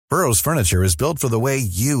Burrow's furniture is built for the way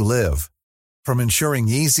you live. From ensuring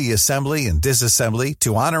easy assembly and disassembly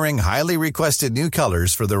to honoring highly requested new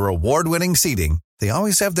colors for their award-winning seating, they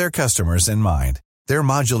always have their customers in mind. Their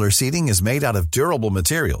modular seating is made out of durable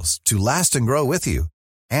materials to last and grow with you.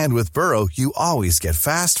 And with Burrow, you always get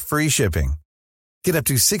fast, free shipping. Get up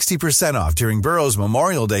to 60% off during Burrow's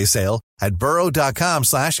Memorial Day sale at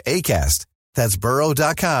burrow.com/ACAST. That's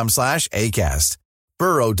burrow.com/ACAST.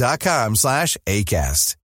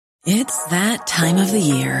 burrow.com/ACAST. It's that time of the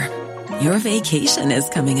year. Your vacation is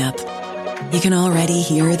coming up. You can already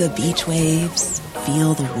hear the beach waves,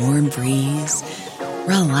 feel the warm breeze,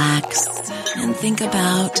 relax, and think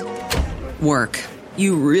about work.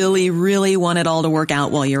 You really, really want it all to work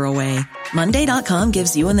out while you're away. Monday.com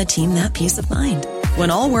gives you and the team that peace of mind.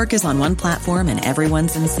 When all work is on one platform and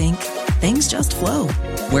everyone's in sync, things just flow.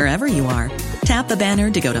 Wherever you are, tap the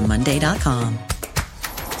banner to go to Monday.com.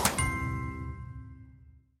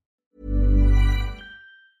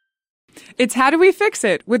 It's How Do We Fix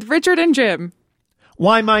It with Richard and Jim.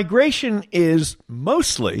 Why migration is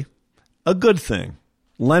mostly a good thing.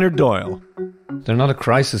 Leonard Doyle. They're not a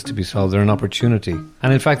crisis to be solved, they're an opportunity.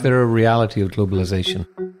 And in fact, they're a reality of globalization.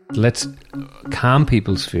 Let's calm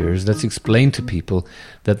people's fears. Let's explain to people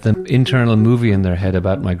that the internal movie in their head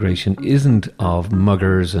about migration isn't of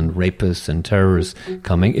muggers and rapists and terrorists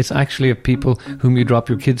coming. It's actually of people whom you drop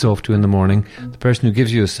your kids off to in the morning, the person who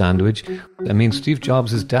gives you a sandwich. I mean, Steve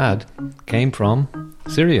Jobs' dad came from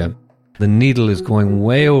Syria. The needle is going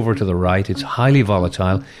way over to the right. It's highly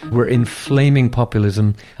volatile. We're inflaming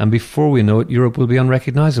populism. And before we know it, Europe will be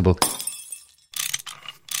unrecognizable.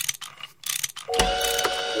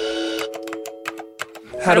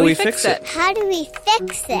 How do we fix it? How do we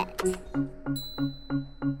fix it?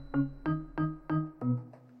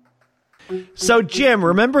 So, Jim,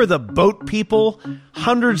 remember the boat people?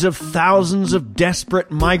 Hundreds of thousands of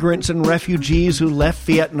desperate migrants and refugees who left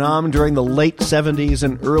Vietnam during the late 70s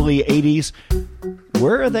and early 80s.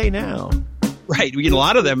 Where are they now? Right. A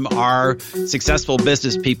lot of them are successful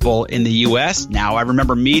business people in the U.S. now. I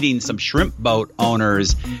remember meeting some shrimp boat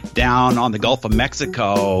owners down on the Gulf of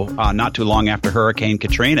Mexico not too long after Hurricane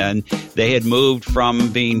Katrina. And they had moved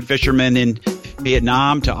from being fishermen in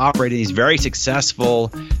Vietnam to operating these very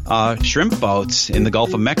successful shrimp boats in the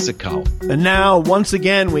Gulf of Mexico. And now, once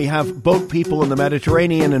again, we have boat people in the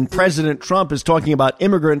Mediterranean, and President Trump is talking about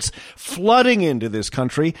immigrants flooding into this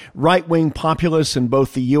country. Right-wing populists in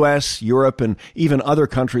both the U.S., Europe, and even other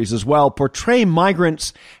countries as well portray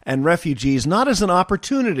migrants and refugees not as an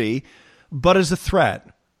opportunity, but as a threat.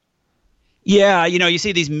 Yeah, you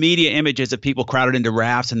see these media images of people crowded into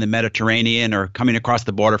rafts in the Mediterranean or coming across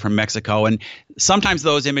the border from Mexico. And sometimes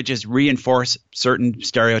those images reinforce certain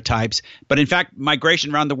stereotypes. But in fact,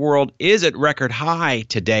 migration around the world is at record high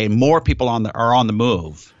today. More people are on the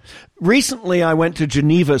move. Recently, I went to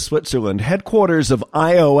Geneva, Switzerland, headquarters of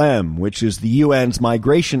IOM, which is the UN's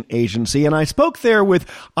migration agency, and I spoke there with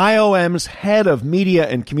IOM's head of media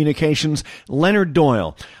and communications, Leonard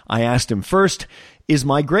Doyle. I asked him first, is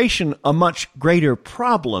migration a much greater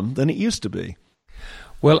problem than it used to be?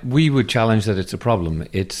 Well, we would challenge that it's a problem.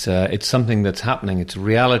 It's something that's happening. It's a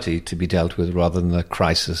reality to be dealt with rather than a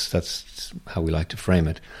crisis. That's how we like to frame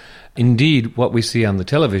it. Indeed, what we see on the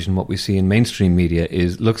television, what we see in mainstream media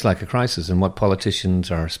looks like a crisis, and what politicians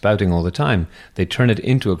are spouting all the time. They turn it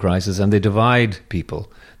into a crisis and they divide people.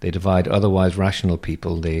 They divide otherwise rational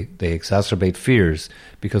people. They exacerbate fears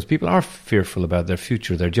because people are fearful about their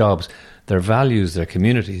future, their jobs, their values, their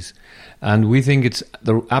communities. And we think it's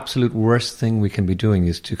the absolute worst thing we can be doing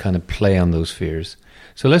is to kind of play on those fears.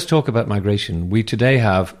 So let's talk about migration. We today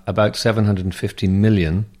have about 750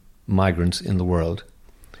 million migrants in the world.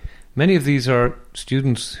 Many of these are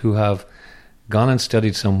students who have gone and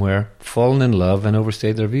studied somewhere, fallen in love and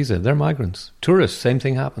overstayed their visa. They're migrants. Tourists, same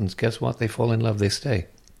thing happens. Guess what? They fall in love, they stay.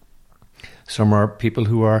 Some are people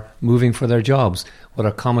who are moving for their jobs, what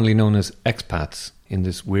are commonly known as expats in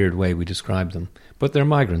this weird way we describe them. But they're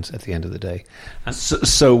migrants at the end of the day.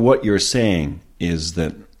 So what you're saying is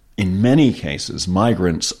that in many cases,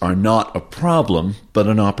 migrants are not a problem, but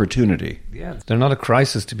an opportunity. Yeah, they're not a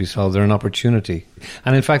crisis to be solved, they're an opportunity.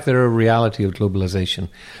 And in fact, they're a reality of globalization.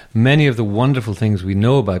 Many of the wonderful things we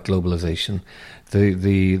know about globalization,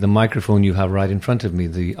 the microphone you have right in front of me,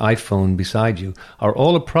 the iPhone beside you, are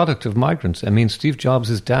all a product of migrants. I mean, Steve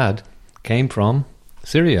Jobs' dad came from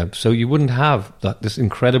Syria, so you wouldn't have this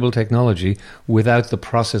incredible technology without the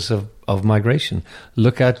process of migration.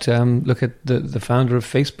 Look at the founder of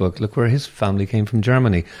Facebook. Look where his family came from,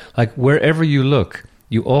 Germany. Like wherever you look,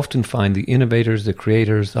 you often find the innovators, the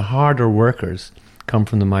creators, the harder workers come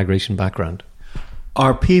from the migration background.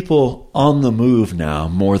 Are people on the move now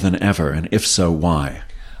more than ever? And if so, why?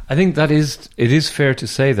 I think it is fair to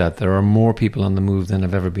say that there are more people on the move than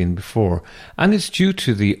have ever been before. And it's due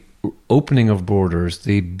to the opening of borders,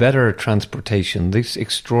 the better transportation, this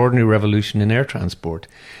extraordinary revolution in air transport,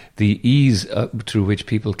 the ease through which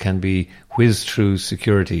people can be whizzed through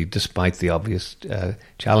security despite the obvious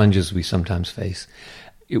challenges we sometimes face.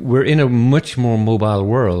 We're in a much more mobile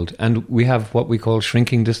world, and we have what we call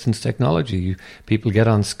shrinking distance technology. People get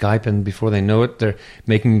on Skype, and before they know it, they're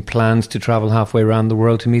making plans to travel halfway around the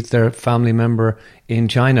world to meet their family member in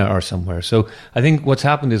China or somewhere. So I think what's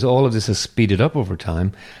happened is all of this has speeded up over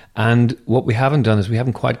time, and what we haven't done is we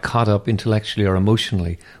haven't quite caught up intellectually or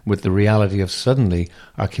emotionally with the reality of suddenly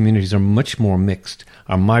our communities are much more mixed.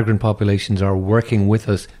 Our migrant populations are working with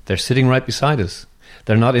us. They're sitting right beside us.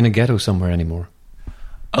 They're not in a ghetto somewhere anymore.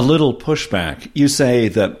 A little pushback. You say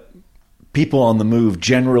that people on the move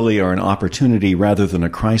generally are an opportunity rather than a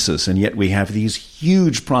crisis, and yet we have these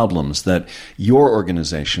huge problems that your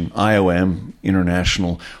organization, IOM,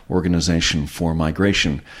 International Organization for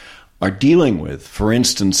Migration, are dealing with. For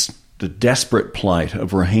instance, the desperate plight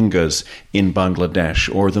of Rohingyas in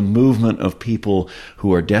Bangladesh, or the movement of people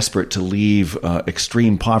who are desperate to leave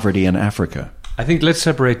extreme poverty in Africa. I think let's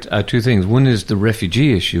separate two things. One is the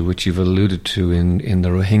refugee issue, which you've alluded to in the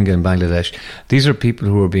Rohingya in Bangladesh. These are people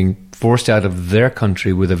who are being forced out of their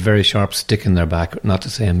country with a very sharp stick in their back, not to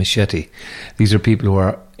say a machete. These are people who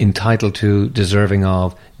are entitled to, deserving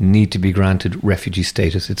of, need to be granted refugee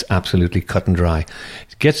status. It's absolutely cut and dry.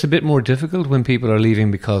 It gets a bit more difficult when people are leaving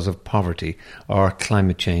because of poverty or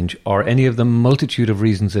climate change or any of the multitude of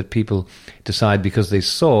reasons that people decide because they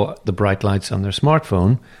saw the bright lights on their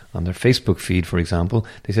smartphone, on their Facebook feed, for example.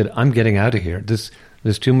 They said, I'm getting out of here.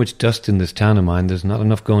 There's too much dust in this town of mine. There's not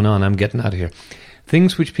enough going on. I'm getting out of here.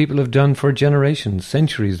 Things which people have done for generations,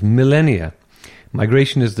 centuries, millennia.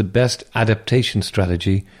 Migration is the best adaptation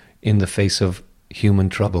strategy in the face of human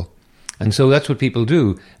trouble. And so that's what people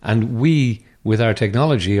do. And we, with our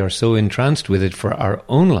technology, are so entranced with it for our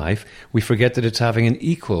own life, we forget that it's having an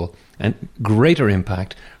equal and greater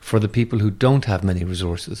impact for the people who don't have many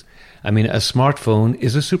resources. I mean, a smartphone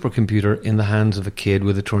is a supercomputer in the hands of a kid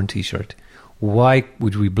with a torn T-shirt. Why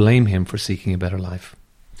would we blame him for seeking a better life?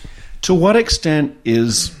 To what extent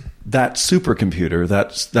is that supercomputer, that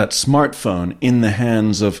smartphone, in the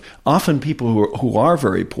hands of often people who are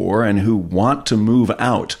very poor and who want to move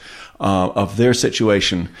out of their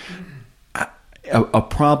situation, a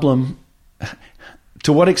problem?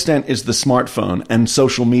 To what extent is the smartphone and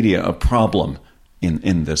social media a problem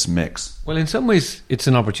in this mix? Well, in some ways it's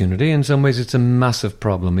an opportunity. In some ways it's a massive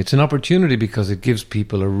problem. It's an opportunity because it gives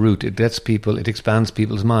people a route. It expands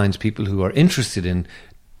people's minds. People who are interested in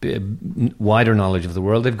wider knowledge of the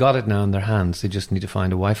world, they've got it now in their hands. They just need to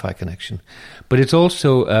find a Wi-Fi connection. But it's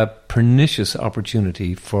also a pernicious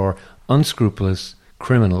opportunity for unscrupulous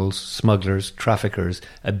criminals, smugglers, traffickers,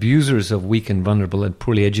 abusers of weak and vulnerable and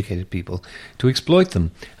poorly educated people to exploit them.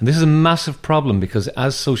 And this is a massive problem because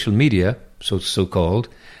as social media, so-called,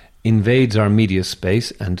 invades our media space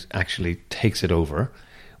and actually takes it over,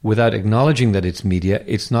 without acknowledging that it's media,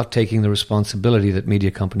 it's not taking the responsibility that media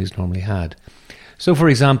companies normally had. So, for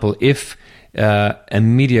example, if a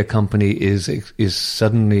media company is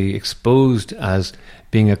suddenly exposed as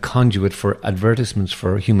being a conduit for advertisements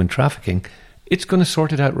for human trafficking, it's going to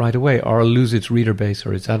sort it out right away or lose its reader base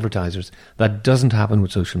or its advertisers. That doesn't happen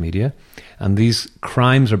with social media, and these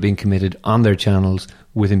crimes are being committed on their channels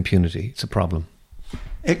with impunity. It's a problem.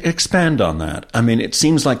 Expand on that. I mean, it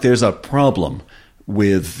seems like there's a problem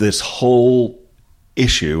with this whole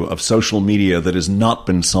issue of social media that has not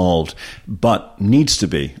been solved, but needs to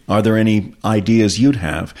be. Are there any ideas you'd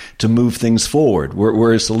have to move things forward?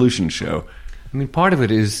 Where is solution show? I mean, part of it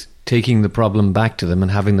is taking the problem back to them and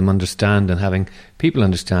having them understand and having people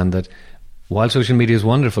understand that while social media is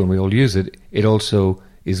wonderful and we all use it, it also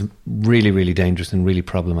is really, really dangerous and really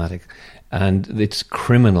problematic. And it's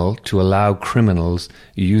criminal to allow criminals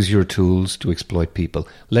use your tools to exploit people.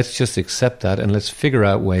 Let's just accept that and let's figure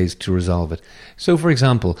out ways to resolve it. So, for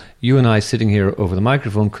example, you and I sitting here over the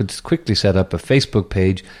microphone could quickly set up a Facebook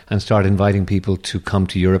page and start inviting people to come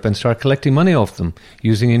to Europe and start collecting money off them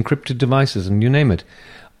using encrypted devices and you name it.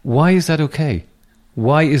 Why is that okay?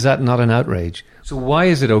 Why is that not an outrage? So why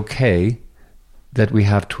is it okay that we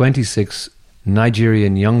have 26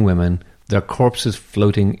 Nigerian young women, their corpses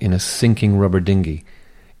floating in a sinking rubber dinghy?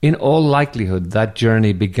 In all likelihood, that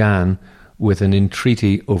journey began with an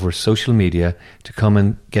entreaty over social media to come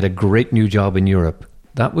and get a great new job in Europe.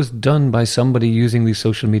 That was done by somebody using these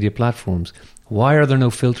social media platforms. Why are there no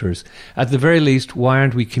filters? At the very least, why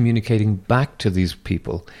aren't we communicating back to these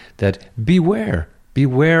people that beware,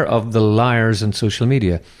 beware of the liars on social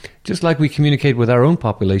media. Just like we communicate with our own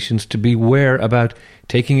populations to beware about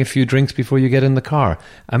taking a few drinks before you get in the car.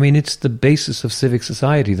 I mean, it's the basis of civic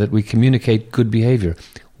society that we communicate good behavior.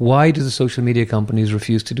 Why do the social media companies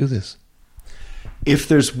refuse to do this? If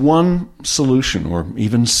there's one solution or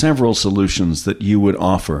even several solutions that you would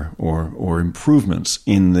offer or improvements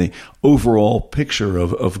in the overall picture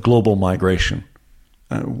of global migration,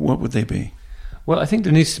 what would they be? Well, I think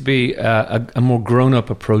there needs to be a more grown-up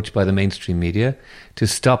approach by the mainstream media to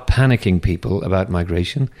stop panicking people about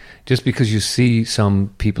migration. Just because you see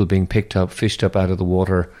some people being picked up, fished up out of the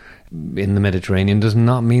water in the Mediterranean does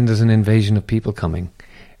not mean there's an invasion of people coming.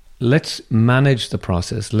 Let's manage the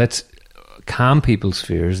process. Let's calm people's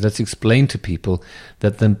fears. Let's explain to people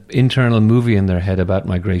that the internal movie in their head about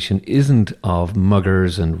migration isn't of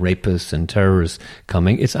muggers and rapists and terrorists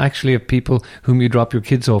coming. It's actually of people whom you drop your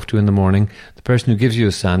kids off to in the morning, the person who gives you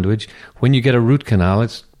a sandwich. When you get a root canal,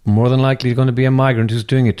 it's more than likely going to be a migrant who's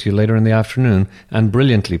doing it to you later in the afternoon, and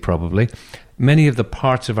brilliantly probably. Many of the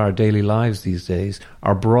parts of our daily lives these days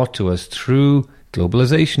are brought to us through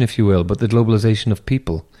globalization, if you will, but the globalization of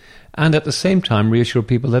people. And at the same time reassure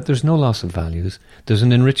people that there's no loss of values, there's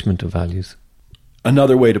an enrichment of values.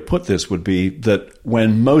 Another way to put this would be that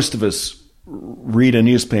when most of us read a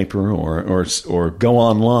newspaper or go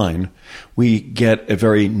online, we get a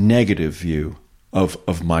very negative view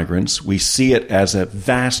of migrants. We see it as a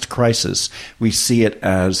vast crisis. We see it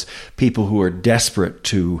as people who are desperate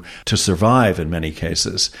to survive in many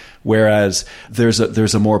cases, whereas there's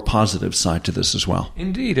a more positive side to this as well.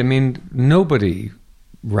 Indeed. I mean, nobody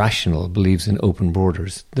rational believes in open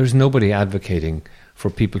borders. There's nobody advocating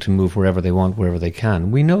for people to move wherever they want, wherever they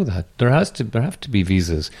can. We know that. There have to be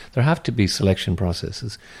visas. There have to be selection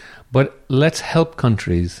processes. But let's help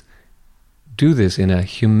countries do this in a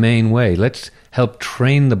humane way. Let's help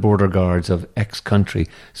train the border guards of X country.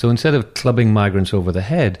 So instead of clubbing migrants over the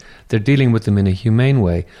head, they're dealing with them in a humane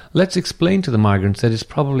way. Let's explain to the migrants that it's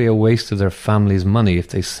probably a waste of their family's money if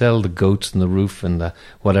they sell the goats and the roof and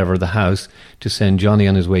the house to send Johnny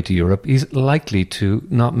on his way to Europe. He's likely to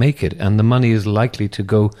not make it, and the money is likely to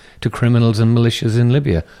go to criminals and militias in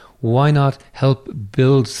Libya. Why not help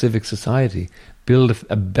build civic society? Build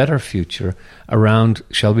a better future around,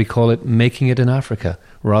 shall we call it, making it in Africa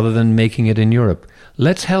rather than making it in Europe.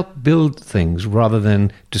 Let's help build things rather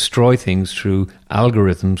than destroy things through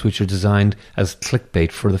algorithms which are designed as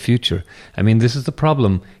clickbait for the future. I mean, this is the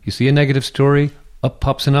problem. You see a negative story, up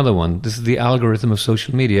pops another one. This is the algorithm of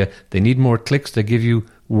social media. They need more clicks. They give you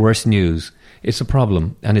worse news. It's a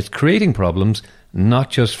problem, and it's creating problems not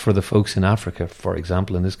just for the folks in Africa, for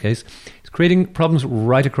example, in this case. It's creating problems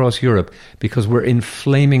right across Europe because we're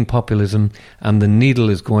inflaming populism and the needle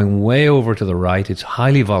is going way over to the right. It's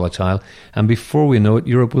highly volatile, and before we know it,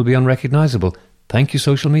 Europe will be unrecognizable. Thank you,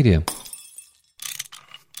 social media.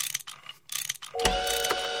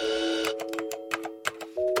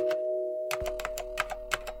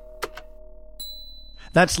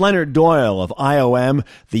 That's Leonard Doyle of IOM,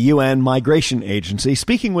 the UN Migration Agency,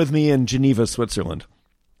 speaking with me in Geneva, Switzerland.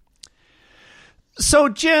 So,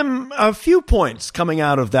 Jim, a few points coming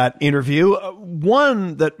out of that interview.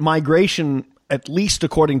 One, that migration, at least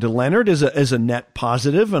according to Leonard, is a net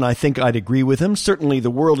positive, and I think I'd agree with him. Certainly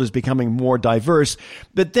the world is becoming more diverse.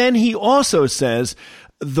 But then he also says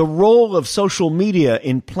the role of social media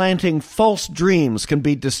in planting false dreams can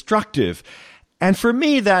be destructive. And for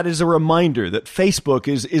me, that is a reminder that Facebook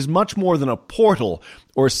is much more than a portal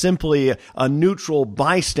or simply a neutral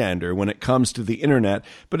bystander when it comes to the internet,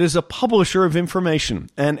 but is a publisher of information.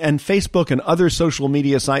 And Facebook and other social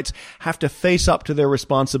media sites have to face up to their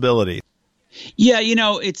responsibility. Yeah,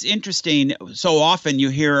 it's interesting. So often you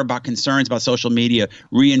hear about concerns about social media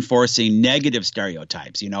reinforcing negative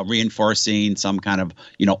stereotypes, reinforcing some kind of,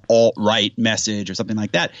 alt-right message or something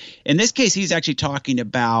like that. In this case, he's actually talking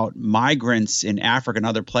about migrants in Africa and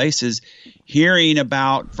other places, hearing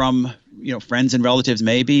about from, friends and relatives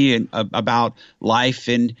maybe, and about life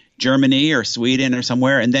in Germany or Sweden or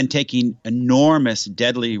somewhere, and then taking enormous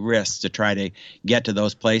deadly risks to try to get to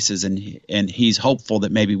those places. And he's hopeful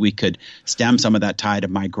that maybe we could stem some of that tide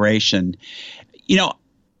of migration.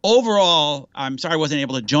 Overall, I'm sorry I wasn't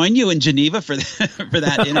able to join you in Geneva for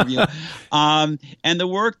that interview. And the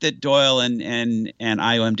work that Doyle and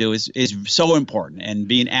IOM do is so important, and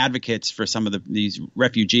being advocates for some of these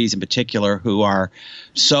refugees in particular who are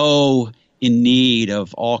so in need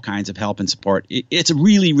of all kinds of help and support. It's a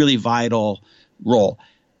really, really vital role.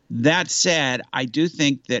 That said, I do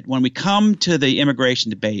think that when we come to the immigration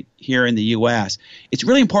debate here in the U.S., it's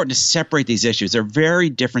really important to separate these issues. They're very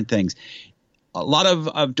different things. a lot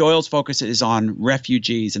of Doyle's focus is on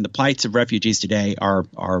refugees, and the plights of refugees today are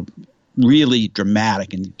really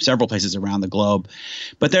dramatic in several places around the globe.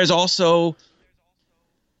 But there's also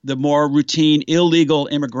the more routine illegal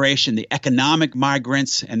immigration, the economic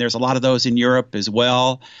migrants, and there's a lot of those in Europe as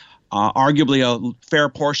well. Arguably, a fair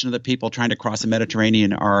portion of the people trying to cross the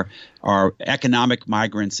Mediterranean are economic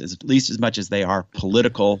migrants, at least as much as they are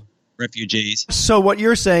political refugees. So what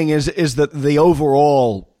you're saying is that the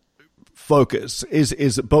overall focus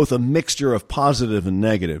is both a mixture of positive and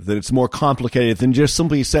negative, that it's more complicated than just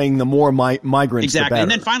simply saying the more migrants, exactly. the better.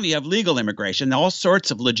 And then finally, you have legal immigration, all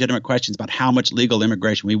sorts of legitimate questions about how much legal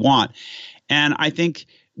immigration we want. And I think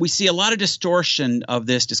we see a lot of distortion of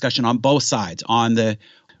this discussion on both sides. On the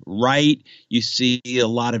right, you see a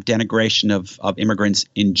lot of denigration of immigrants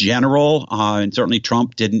in general, and certainly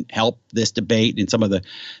Trump didn't help this debate in some of the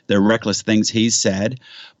reckless things he's said.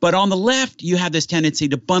 But on the left, you have this tendency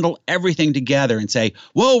to bundle everything together and say,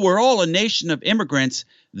 well, we're all a nation of immigrants,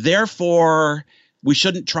 therefore we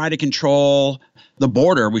shouldn't try to control the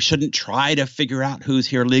border. We shouldn't try to figure out who's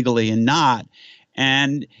here legally and not.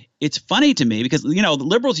 And it's funny to me because, the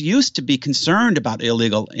liberals used to be concerned about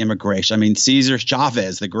illegal immigration. I mean, Cesar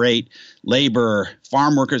Chavez, the great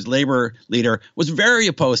farm workers labor leader, was very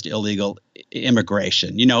opposed to illegal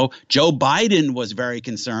immigration. Joe Biden was very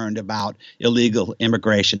concerned about illegal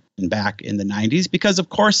immigration back in the 90s because, of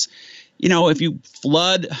course, if you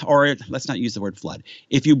flood, or let's not use the word flood,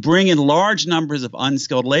 if you bring in large numbers of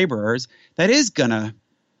unskilled laborers, that is going to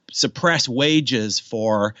suppress wages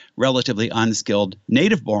for relatively unskilled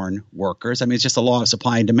native-born workers. I mean, it's just a law of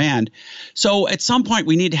supply and demand. So at some point,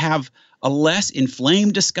 we need to have a less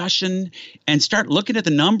inflamed discussion and start looking at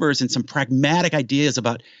the numbers and some pragmatic ideas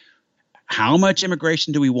about how much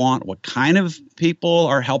immigration do we want, what kind of people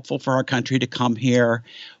are helpful for our country to come here.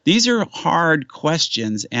 These are hard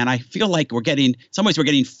questions, and I feel like in some ways we're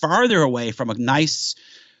getting farther away from a nice,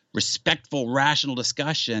 respectful, rational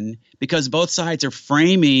discussion because both sides are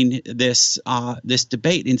framing this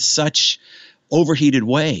debate in such overheated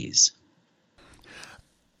ways.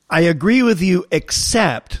 I agree with you,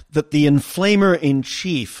 except that the inflamer in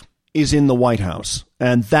chief is in the White House.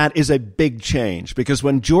 And that is a big change because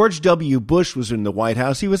when George W. Bush was in the White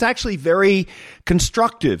House, he was actually very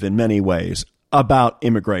constructive in many ways about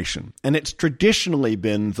immigration. And it's traditionally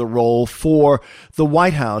been the role for the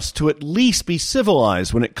White House to at least be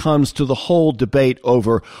civilized when it comes to the whole debate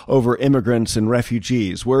over immigrants and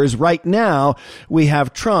refugees. Whereas right now we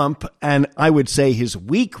have Trump and I would say his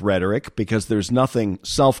weak rhetoric, because there's nothing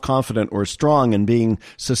self-confident or strong in being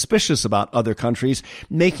suspicious about other countries,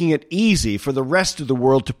 making it easy for the rest of the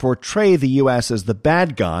world to portray the U.S. as the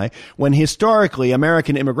bad guy when historically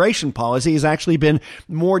American immigration policy has actually been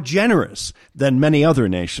more generous than many other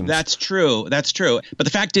nations. That's true. But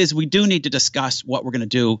the fact is, we do need to discuss what we're going to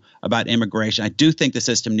do about immigration. I do think the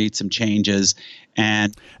system needs some changes.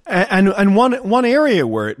 And one area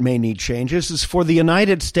where it may need changes is for the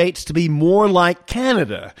United States to be more like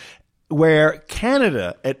Canada, where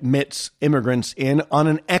Canada admits immigrants in on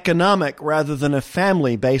an economic rather than a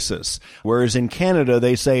family basis. Whereas in Canada,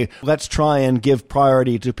 they say, let's try and give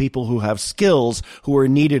priority to people who have skills who are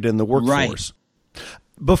needed in the workforce. Right.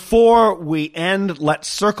 Before we end, let's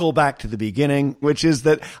circle back to the beginning, which is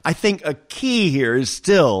that I think a key here is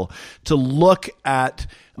still to look at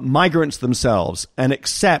migrants themselves and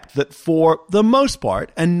accept that for the most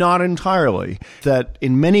part, and not entirely, that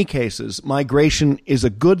in many cases, migration is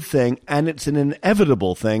a good thing and it's an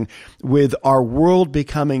inevitable thing with our world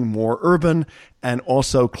becoming more urban and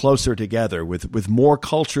also closer together with more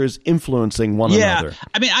cultures influencing one another. Yeah,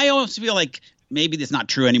 I mean, I almost feel like maybe that's not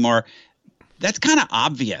true anymore. That's kind of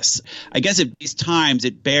obvious. I guess at these times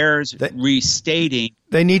it bears restating.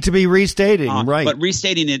 They need to be restating, right. But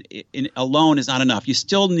restating it alone is not enough. You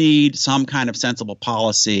still need some kind of sensible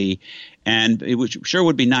policy. And it sure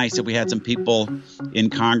would be nice if we had some people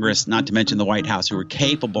in Congress, not to mention the White House, who were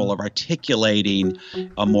capable of articulating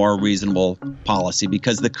a more reasonable policy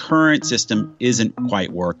because the current system isn't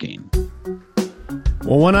quite working.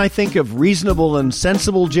 Well, when I think of reasonable and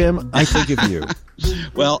sensible, Jim, I think of you.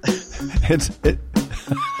 Well, it's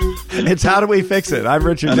How Do We Fix It? I'm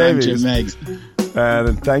Richard Davies. I'm Jim Meigs.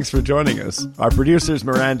 And thanks for joining us. Our producer is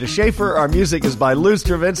Miranda Schaefer. Our music is by Lou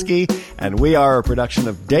Stravinsky. And we are a production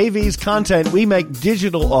of Davies Content. We make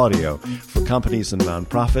digital audio for companies and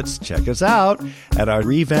nonprofits. Check us out at our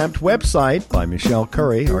revamped website by Michelle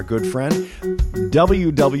Curry, our good friend,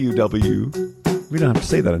 www. We don't have to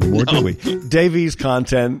say that anymore, do we?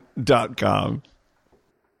 daviescontent.com.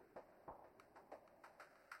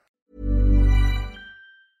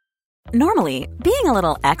 Normally, being a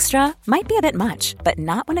little extra might be a bit much, but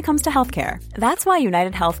not when it comes to healthcare. That's why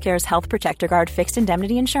United Healthcare's Health Protector Guard fixed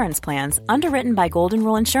indemnity insurance plans, underwritten by Golden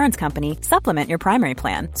Rule Insurance Company, supplement your primary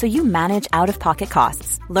plan so you manage out-of-pocket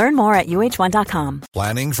costs. Learn more at uh1.com.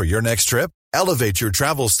 Planning for your next trip? Elevate your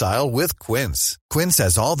travel style with Quince. Quince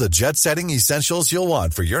has all the jet-setting essentials you'll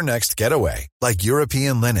want for your next getaway, like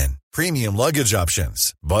European linen, premium luggage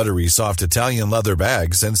options, buttery soft Italian leather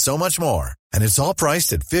bags, and so much more. And it's all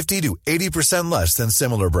priced at 50 to 80% less than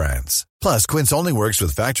similar brands. Plus, Quince only works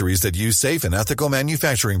with factories that use safe and ethical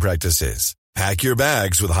manufacturing practices. Pack your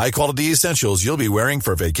bags with high-quality essentials you'll be wearing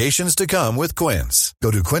for vacations to come with Quince.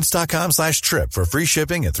 Go to quince.com/trip for free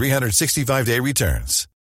shipping and 365-day returns.